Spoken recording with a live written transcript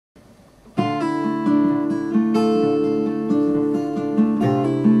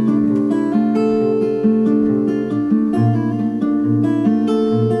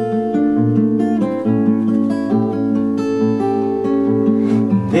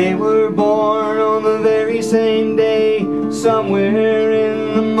They were born on the very same day, somewhere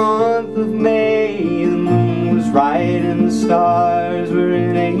in the month of May. The moon was right and the stars were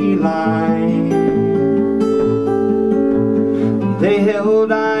in a line. They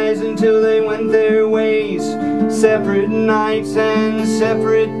held eyes until they went their ways, separate nights and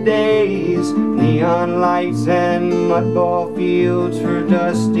separate days. Neon lights and mudball fields for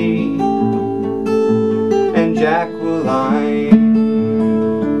Dusty and Jacqueline.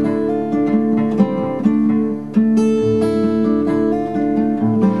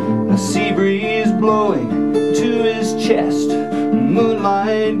 A sea breeze blowing to his chest,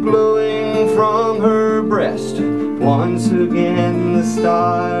 moonlight glowing from her breast. Once again the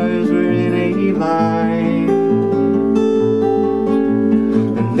stars were in a line.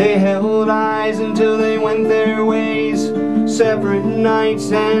 And they held eyes until they went their ways, separate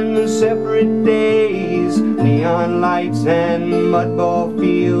nights and separate days. Neon lights and mudball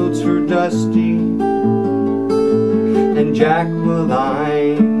fields for Dusty and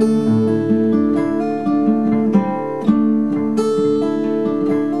Jacqueline.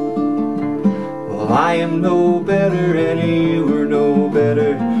 Well, I am no better and you are no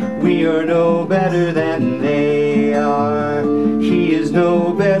better. We are no better than they are. He is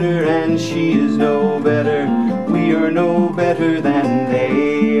no better and she is no better. We are no better than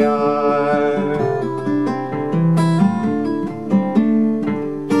they are.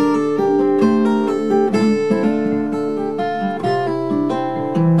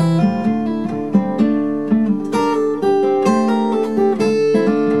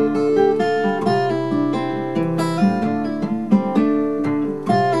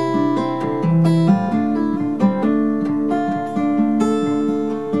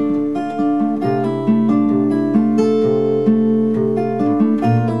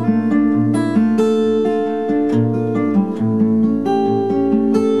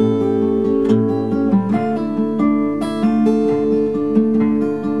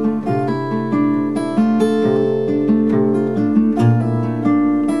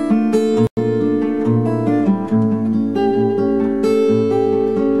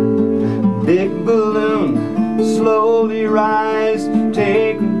 Big balloon, slowly rise.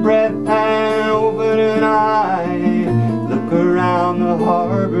 Take a breath and open an eye. Look around the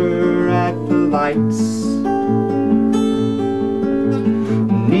harbor at the lights.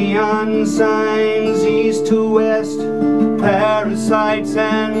 Neon signs east to west, parasites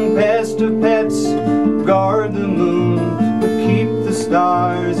and pest of pets. Guard the moon, but keep the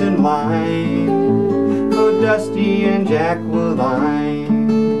stars in line for Dusty and Jacqueline.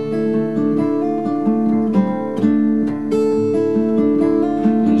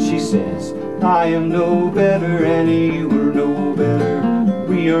 Says, I am no better and you are no better.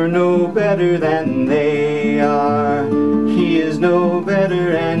 We are no better than they are. He is no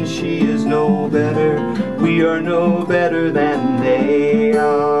better and she is no better. We are no better than they